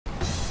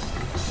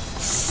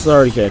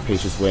Sorry to get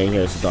patience waiting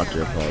here. It's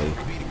Dr.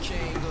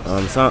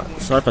 Polly.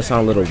 Sorry if I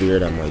sound a little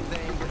weird. I'm like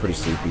pretty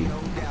sleepy.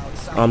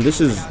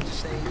 This is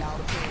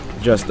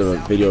just a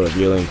video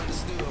revealing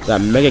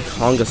that Mega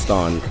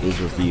Kangaskhan is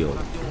revealed.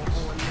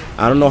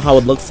 I don't know how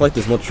it looks like.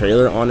 There's no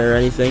trailer on it or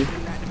anything,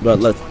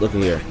 but let's look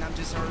at here.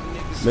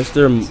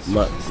 Mr.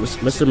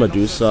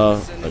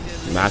 Medusa, like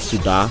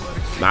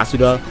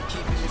Masuda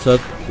took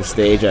the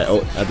stage at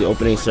the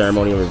opening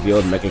ceremony and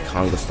revealed Mega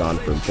Kangaskhan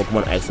from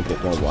Pokemon X and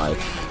Pokemon Y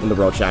in the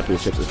World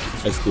Championships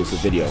exclusive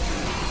video.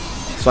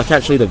 So I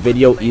can't show you the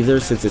video either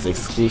since it's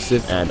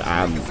exclusive and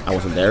I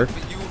wasn't there.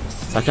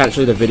 So I can't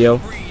show you the video.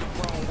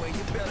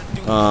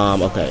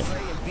 Okay.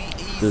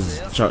 Does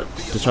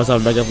Charizard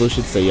have Mega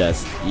Evolution? Say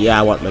yes. Yeah,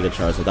 I want Mega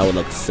Charizard. That would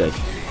look sick.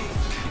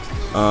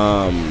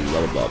 Blah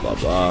blah blah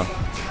blah.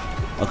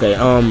 Okay,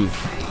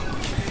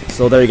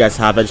 so there you guys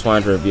have it. I just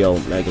wanted to reveal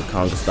Mega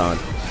Kangaskhan.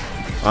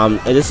 And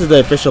this is the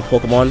official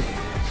Pokemon.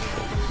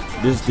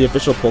 This is the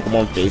official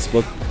Pokemon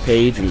Facebook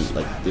page and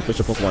like the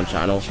official Pokemon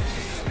channel.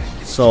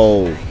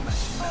 So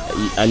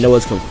I know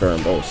it's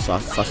confirmed. Oh,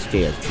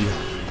 Sasuke.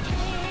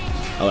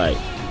 Alright,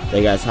 there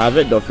you guys have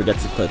it. Don't forget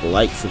to click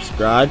like,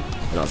 subscribe,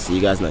 and I'll see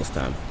you guys next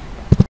time.